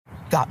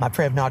Got my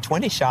Prevnar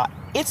 20 shot.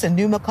 It's a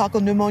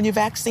pneumococcal pneumonia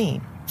vaccine.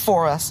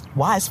 For us,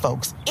 wise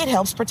folks, it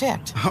helps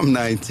protect. I'm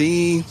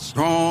 19,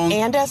 strong.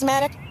 And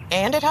asthmatic,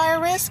 and at higher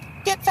risk.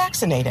 Get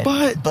vaccinated.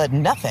 But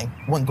nothing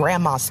when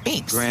grandma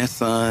speaks.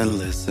 Grandson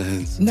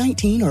listens.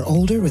 19 or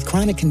older with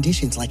chronic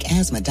conditions like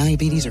asthma,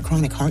 diabetes, or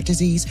chronic heart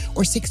disease,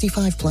 or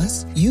 65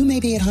 plus, you may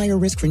be at higher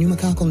risk for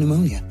pneumococcal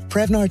pneumonia.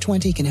 Prevnar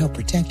 20 can help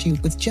protect you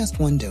with just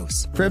one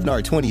dose.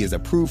 Prevnar 20 is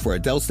approved for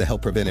adults to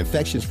help prevent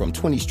infections from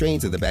 20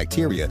 strains of the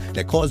bacteria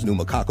that cause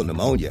pneumococcal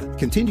pneumonia.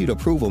 Continued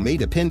approval may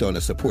depend on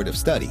a supportive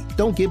study.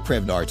 Don't get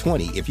Prevnar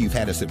 20 if you've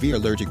had a severe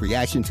allergic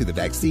reaction to the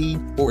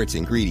vaccine or its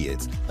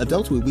ingredients.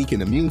 Adults with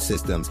weakened immune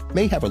systems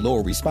may have a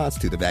lower response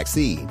to the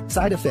vaccine.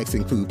 Side effects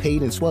include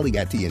pain and swelling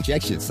at the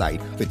injection site,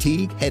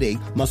 fatigue, headache,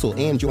 muscle,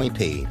 and joint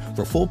pain.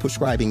 For full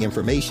prescribing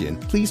information,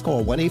 please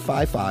call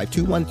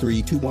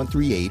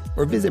 1-855-213-2138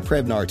 or visit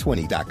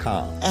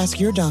Prevnar20.com. Ask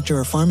your doctor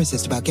or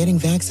pharmacist about getting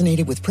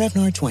vaccinated with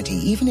Prevnar 20,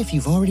 even if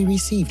you've already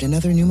received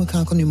another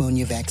pneumococcal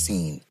pneumonia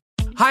vaccine.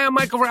 Hi, I'm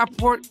Michael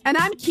Rappaport. And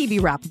I'm Kibi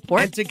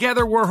Rappaport. And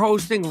together we're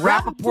hosting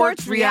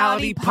Rappaport's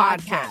Reality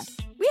Podcast.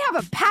 We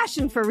have a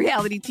passion for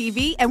reality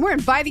TV, and we're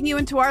inviting you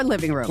into our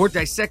living room. We're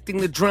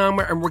dissecting the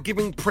drama, and we're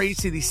giving praise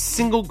to the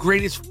single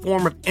greatest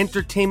form of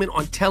entertainment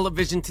on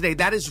television today.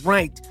 That is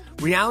right.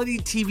 Reality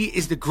TV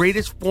is the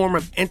greatest form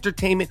of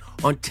entertainment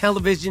on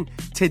television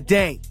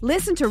today.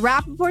 Listen to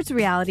Rappaport's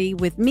Reality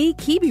with me,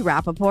 Kibi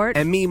Rappaport.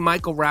 And me,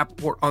 Michael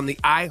Rappaport, on the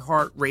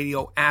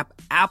iHeartRadio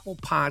app, Apple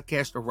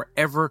Podcast, or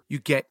wherever you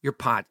get your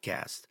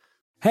podcasts.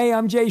 Hey,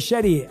 I'm Jay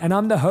Shetty, and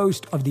I'm the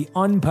host of the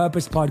On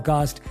Purpose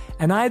podcast,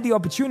 and I had the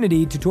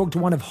opportunity to talk to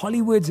one of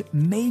Hollywood's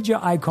major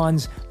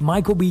icons,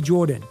 Michael B.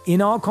 Jordan.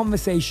 In our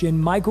conversation,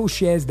 Michael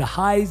shares the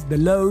highs, the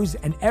lows,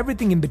 and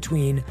everything in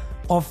between,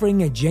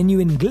 offering a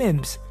genuine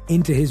glimpse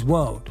into his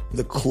world.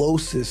 The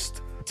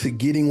closest to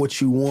getting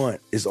what you want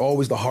is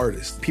always the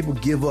hardest. People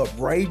give up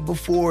right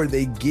before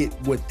they get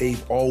what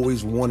they've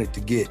always wanted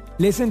to get.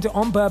 Listen to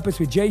On Purpose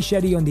with Jay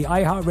Shetty on the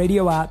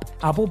iHeartRadio app,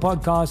 Apple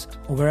Podcasts,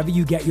 or wherever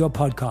you get your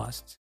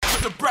podcasts.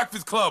 The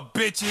Breakfast Club,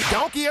 bitches.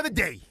 Donkey of the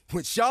Day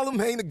with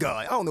Charlamagne the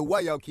God. I don't know why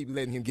y'all keep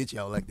letting him get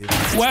y'all like this.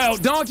 Well,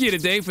 Donkey of the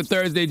Day for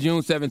Thursday,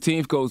 June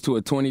 17th goes to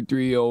a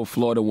 23-year-old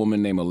Florida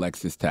woman named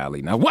Alexis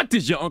Talley. Now, what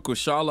does your Uncle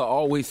Charla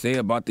always say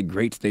about the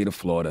great state of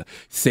Florida?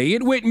 Say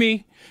it with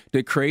me.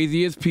 The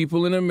craziest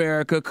people in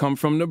America come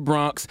from the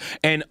Bronx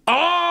and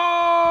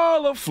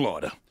all of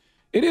Florida.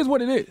 It is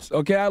what it is,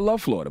 okay? I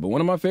love Florida, but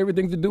one of my favorite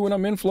things to do when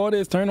I'm in Florida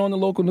is turn on the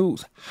local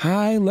news.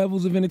 High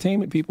levels of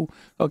entertainment, people.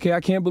 Okay, I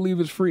can't believe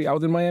it's free. I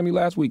was in Miami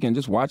last weekend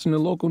just watching the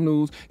local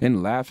news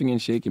and laughing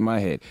and shaking my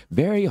head.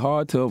 Very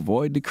hard to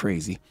avoid the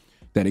crazy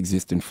that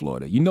exists in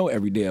Florida. You know,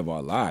 every day of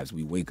our lives,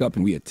 we wake up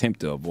and we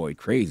attempt to avoid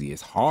crazy.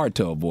 It's hard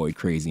to avoid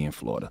crazy in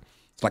Florida.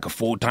 It's like a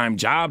full-time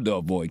job to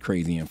avoid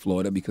crazy in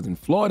Florida because in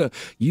Florida,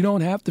 you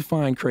don't have to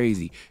find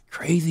crazy.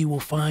 Crazy will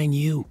find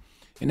you.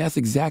 And that's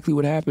exactly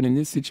what happened in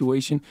this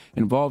situation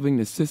involving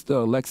the sister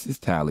Alexis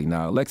Talley.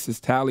 Now, Alexis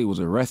Talley was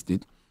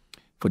arrested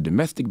for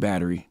domestic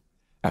battery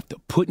after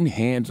putting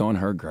hands on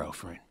her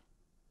girlfriend.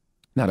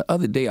 Now, the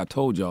other day I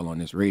told y'all on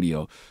this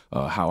radio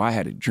how I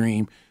had a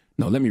dream.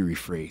 No, let me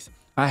rephrase.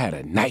 I had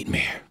a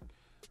nightmare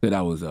that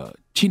I was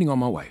cheating on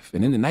my wife.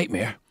 And in the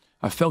nightmare,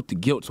 I felt the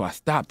guilt, so I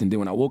stopped. And then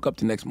when I woke up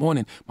the next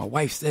morning, my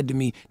wife said to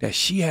me that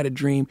she had a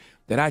dream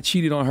that I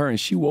cheated on her, and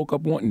she woke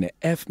up wanting to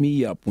F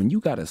me up. When you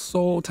got a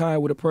soul tie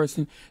with a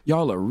person,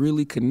 y'all are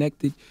really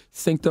connected,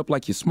 synced up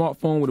like your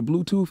smartphone with a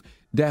Bluetooth.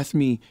 That's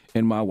me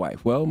and my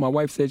wife. Well, my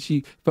wife said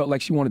she felt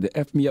like she wanted to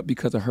F me up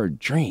because of her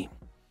dream.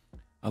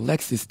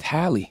 Alexis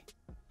Talley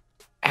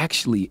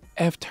actually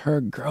F'd her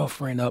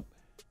girlfriend up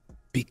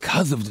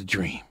because of the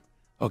dream.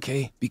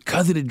 Okay,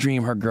 because of the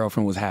dream her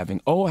girlfriend was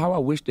having. Oh, how I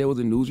wish there was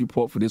a news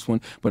report for this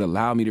one, but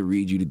allow me to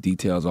read you the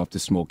details off the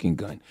smoking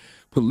gun.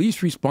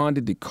 Police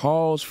responded to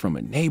calls from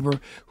a neighbor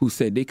who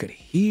said they could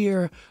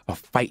hear a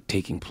fight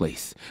taking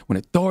place. When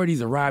authorities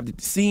arrived at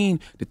the scene,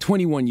 the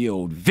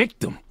 21-year-old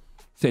victim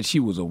said she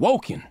was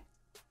awoken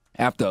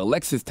after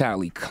Alexis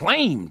Talley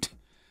claimed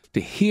to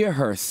hear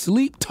her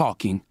sleep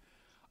talking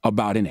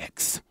about an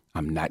ex.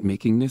 I'm not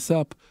making this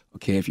up.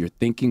 Okay, if you're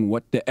thinking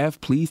what the F,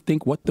 please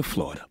think what the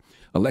Florida.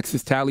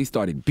 Alexis Talley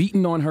started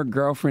beating on her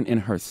girlfriend in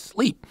her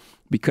sleep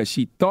because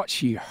she thought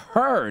she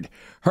heard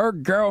her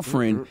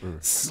girlfriend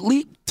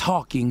sleep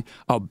talking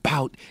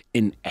about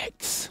an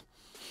ex.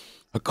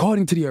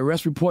 According to the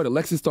arrest report,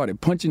 Alexis started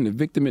punching the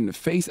victim in the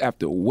face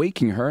after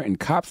waking her, and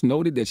cops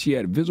noted that she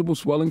had visible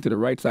swelling to the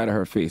right side of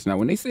her face. Now,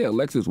 when they say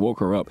Alexis woke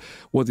her up,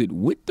 was it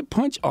with the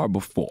punch or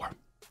before?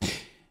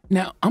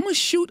 Now, I'm going to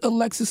shoot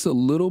Alexis a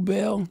little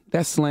bail.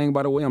 That's slang,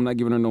 by the way. I'm not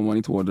giving her no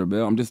money towards her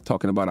bail. I'm just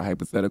talking about a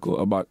hypothetical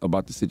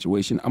about the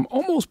situation. I'm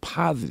almost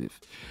positive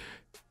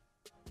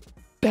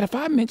that if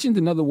I mentioned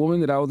another woman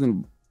that I was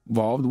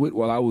involved with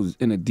while I was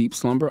in a deep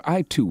slumber,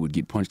 I too would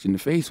get punched in the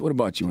face. What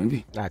about you,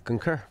 Envy? I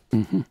concur.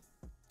 Mm-hmm.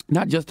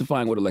 Not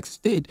justifying what Alexis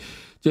did,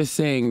 just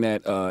saying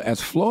that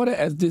as Florida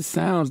as this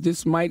sounds,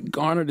 this might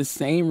garner the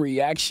same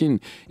reaction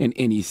in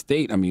any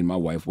state. I mean, my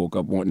wife woke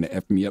up wanting to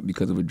F me up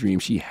because of a dream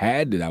she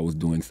had that I was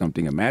doing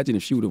something. Imagine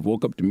if she would have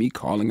woke up to me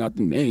calling out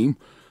the name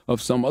of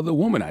some other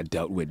woman I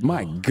dealt with.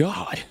 My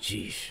God.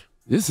 Jeez.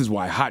 This is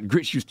why hot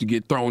grits used to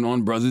get thrown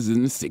on brothers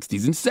in the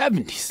 60s and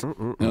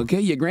 70s. Okay,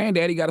 your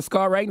granddaddy got a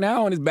scar right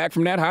now on his back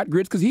from that hot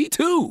grits because he,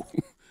 too,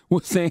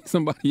 was saying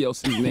somebody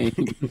else's name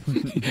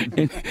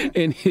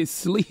in his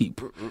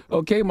sleep.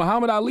 Okay,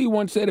 Muhammad Ali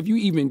once said, if you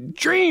even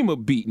dream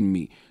of beating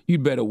me,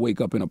 you'd better wake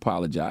up and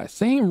apologize.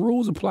 Same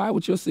rules apply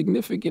with your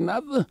significant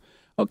other.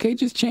 Okay,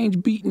 just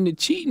change beating to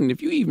cheating.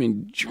 If you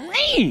even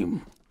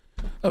dream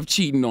of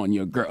cheating on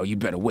your girl, you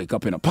better wake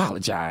up and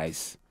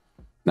apologize.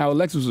 Now,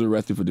 Alexis was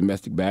arrested for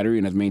domestic battery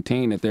and has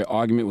maintained that their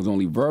argument was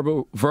only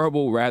verbal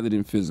rather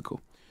than physical.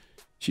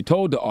 She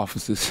told the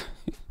officers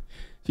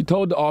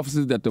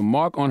that the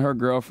mark on her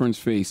girlfriend's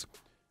face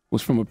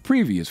was from a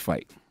previous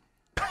fight.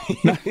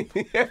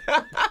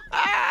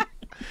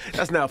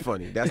 That's not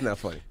funny. That's not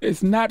funny.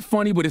 It's not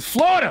funny, but it's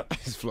Florida.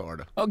 It's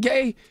Florida.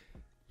 Okay?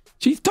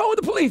 She's told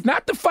the police,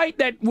 not the fight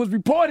that was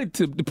reported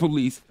to the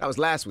police. That was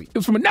last week. It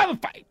was from another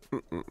fight.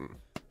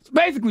 So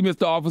basically,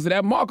 Mr. Officer,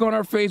 that mark on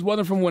her face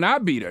wasn't from when I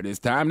beat her this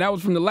time. That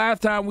was from the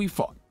last time we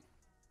fought.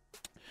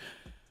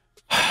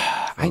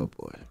 Oh,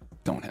 boy.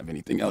 Don't have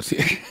anything else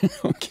here.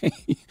 Okay.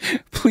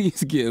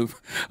 Please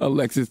give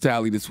Alexis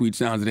Talley the sweet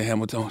sounds of the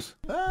Hamiltons.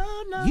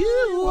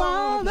 You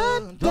are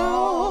the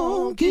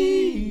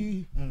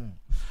donkey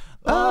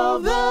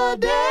of the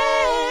day.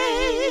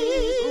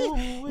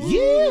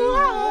 You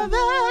are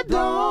the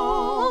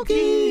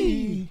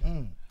donkey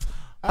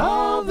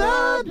of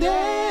the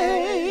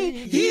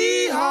day.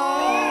 Yee-haw.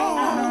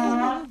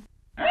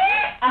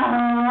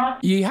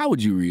 Yee, how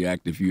would you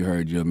react if you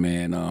heard your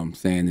man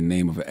saying the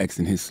name of an ex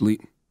in his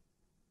sleep?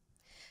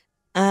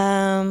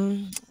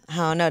 I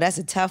don't know. That's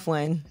a tough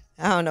one.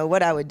 I don't know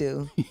what I would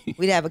do.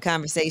 We'd have a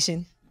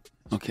conversation.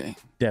 Okay.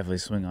 Definitely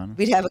swing on him.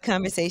 We'd have a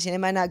conversation. It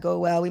might not go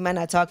well. We might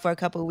not talk for a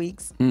couple of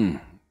weeks. You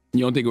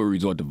don't think it would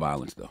resort to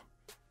violence, though?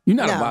 You're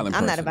not a violent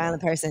person. I'm not a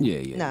violent person.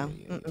 Yeah. No.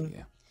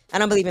 I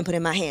don't believe in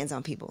putting my hands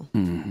on people.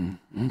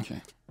 Mm-hmm.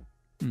 Okay.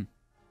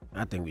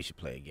 I think we should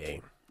play a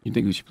game. You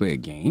think we should play a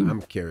game?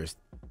 I'm curious.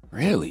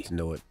 Really? To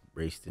know what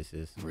race this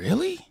is.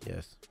 Really?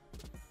 Yes.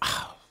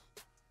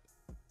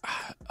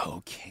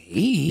 Okay.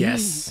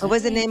 Yes. What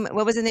was the name of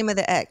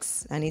the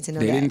ex? I need to know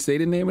They that. didn't say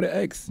the name of the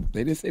ex.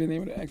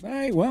 All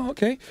right, well,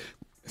 okay.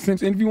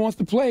 Since Envy wants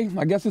to play,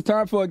 I guess it's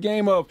time for a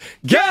game of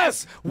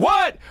Guess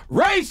What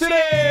Race It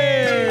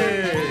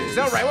Is!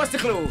 All right, what's the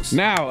clues?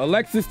 Now,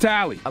 Alexis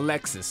Talley.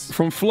 Alexis.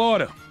 From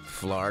Florida.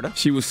 Florida.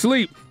 She was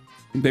asleep.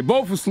 They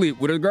both were asleep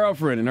with her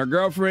girlfriend, and her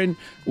girlfriend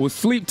was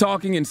sleep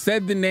talking and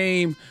said the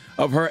name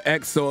of her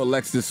ex, so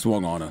Alexis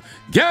swung on her.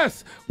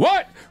 Guess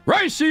what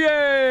race she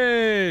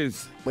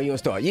is? When you want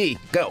to start? Yee,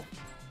 go.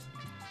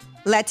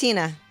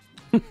 Latina.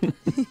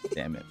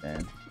 Damn it,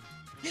 man.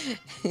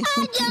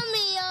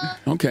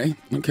 Okay.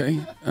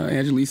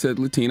 Angelique said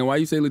Latina. Why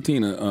you say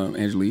Latina,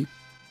 Angelique?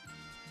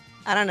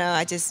 I don't know.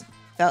 I just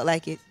felt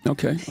like it.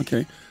 Okay.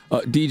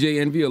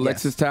 DJ Envy,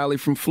 Alexis Talley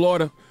from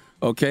Florida.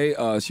 Okay,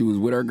 she was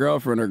with her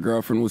girlfriend. Her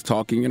girlfriend was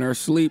talking in her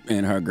sleep,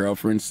 and her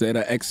girlfriend said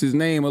her ex's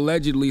name,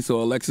 allegedly,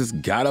 so Alexis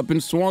got up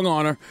and swung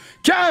on her.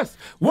 Guess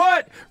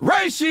what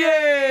race she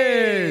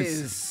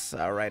is?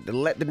 All right,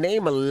 the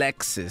name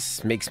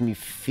Alexis makes me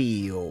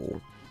feel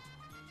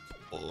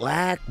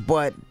black,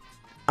 but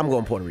I'm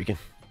going Puerto Rican.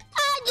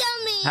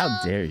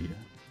 How dare you?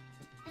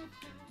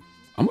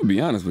 I'm going to be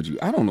honest with you.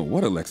 I don't know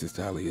what Alexis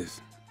Talley is.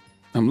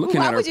 I'm looking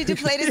at her. Why would you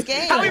play this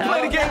game? How we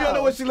play the game? You don't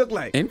know what she look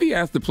like. Envy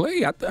has to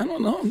play. I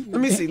don't know. Let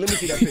me see that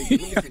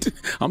picture.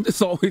 I'm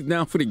just always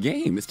down for the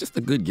game. It's just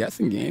a good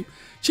guessing game.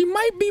 She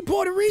might be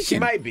Puerto Rican. She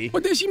might be.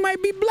 But then she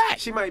might be black.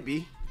 She might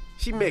be.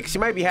 She mixed. She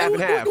might be half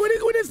and half.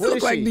 What does this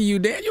look like to you,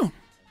 Daniel?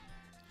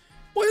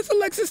 What is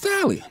Alexis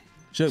Talley?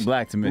 She look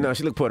black to me. No,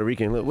 she look Puerto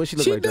Rican. Look, what she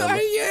look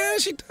like? Yeah,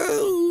 she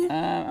do.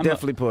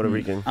 Definitely Puerto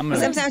Rican.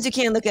 Sometimes you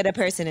can't look at a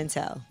person and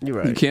tell. You're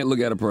right. You can't look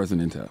at a person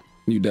and tell.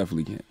 You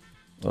definitely can't.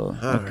 Well,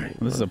 okay.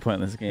 This is a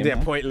pointless game. Yeah,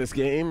 pointless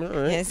game. All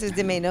right. Yeah,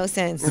 it made no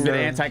sense. It's been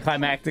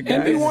anticlimactic, guys.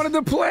 Envy wanted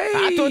to play.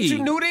 I thought you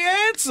knew the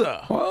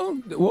answer. Well,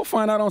 we'll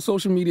find out on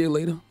social media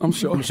later. I'm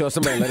sure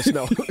somebody let us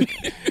know.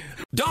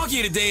 Donkey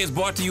of the Day is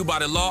brought to you by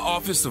the law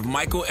office of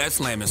Michael S.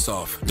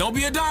 Lamonsoff. Don't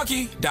be a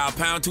donkey. Dial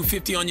pound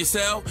 250 on your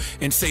cell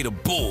and say the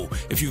bull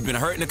if you've been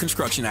hurt in a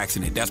construction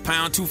accident. That's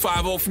pound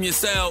 250 from your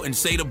cell and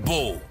say the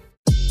bull.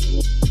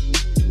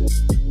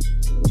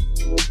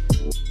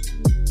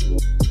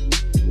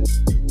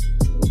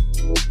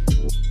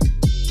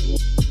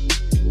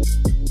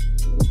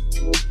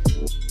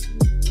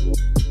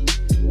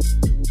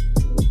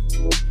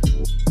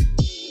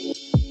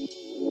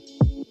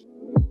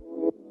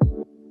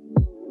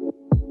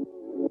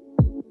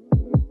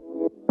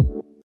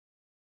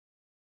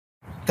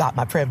 Got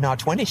my Prevnar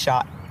 20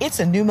 shot. It's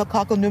a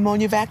pneumococcal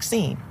pneumonia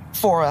vaccine.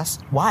 For us,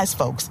 wise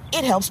folks,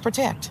 it helps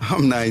protect.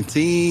 I'm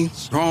 19,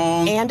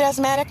 strong. And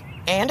asthmatic,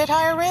 and at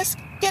higher risk.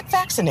 get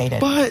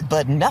vaccinated.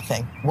 But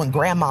nothing when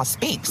grandma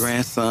speaks.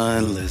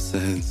 Grandson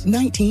listens.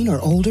 19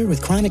 or older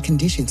with chronic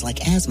conditions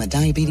like asthma,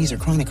 diabetes, or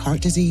chronic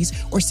heart disease,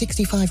 or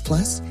 65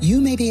 plus, you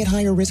may be at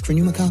higher risk for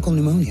pneumococcal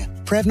pneumonia.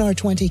 Prevnar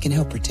 20 can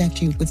help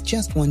protect you with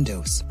just one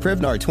dose.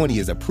 Prevnar 20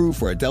 is approved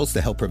for adults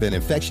to help prevent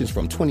infections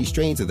from 20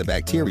 strains of the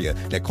bacteria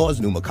that cause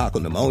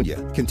pneumococcal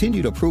pneumonia.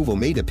 Continued approval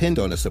may depend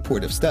on a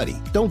supportive study.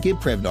 Don't get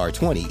Prevnar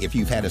 20 if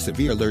you've had a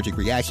severe allergic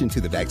reaction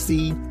to the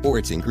vaccine or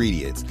its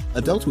ingredients.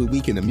 Adults with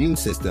weakened immune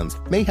systems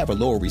may have a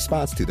lower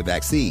response to the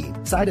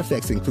vaccine. Side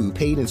effects include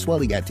pain and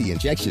swelling at the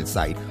injection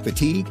site,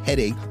 fatigue,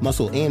 headache,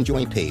 muscle, and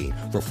joint pain.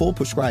 For full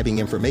prescribing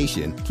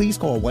information, please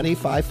call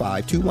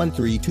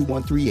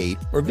 1-855-213-2138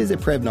 or visit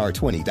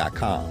Prevnar20.com.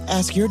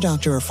 Ask your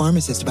doctor or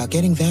pharmacist about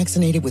getting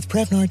vaccinated with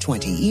Prevnar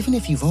 20, even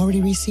if you've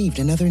already received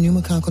another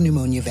pneumococcal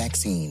pneumonia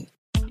vaccine.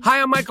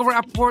 Hi, I'm Michael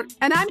Rappaport.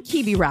 And I'm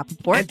Kibi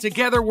Rappaport. And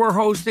together we're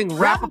hosting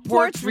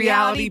Rappaport's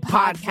Reality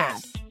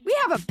Podcast. We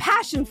have a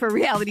passion for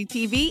reality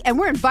TV, and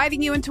we're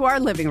inviting you into our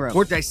living room.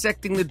 We're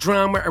dissecting the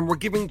drama, and we're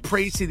giving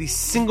praise to the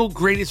single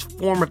greatest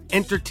form of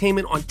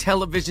entertainment on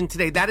television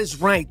today. That is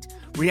right.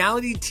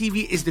 Reality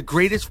TV is the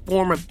greatest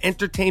form of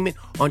entertainment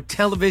on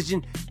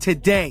television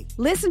today.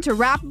 Listen to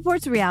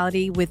Rappaport's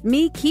Reality with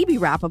me, Kibi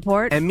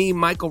Rappaport. And me,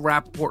 Michael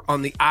Rappaport,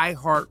 on the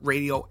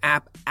iHeartRadio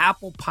app,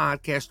 Apple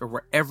Podcast, or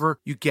wherever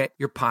you get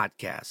your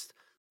podcast.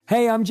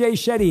 Hey, I'm Jay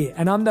Shetty,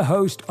 and I'm the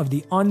host of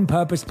the On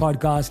Purpose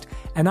podcast,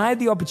 and I had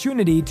the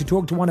opportunity to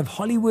talk to one of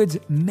Hollywood's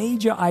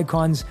major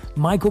icons,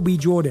 Michael B.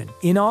 Jordan.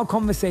 In our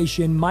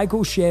conversation,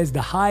 Michael shares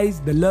the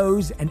highs, the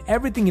lows, and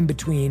everything in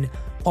between,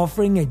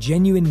 offering a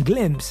genuine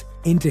glimpse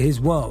into his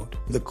world.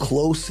 The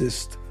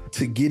closest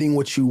to getting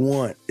what you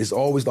want is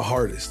always the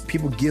hardest.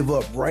 People give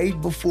up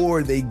right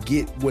before they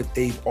get what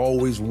they've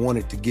always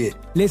wanted to get.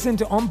 Listen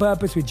to On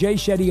Purpose with Jay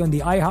Shetty on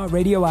the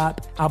iHeartRadio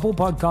app, Apple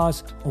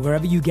Podcasts, or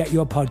wherever you get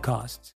your podcasts.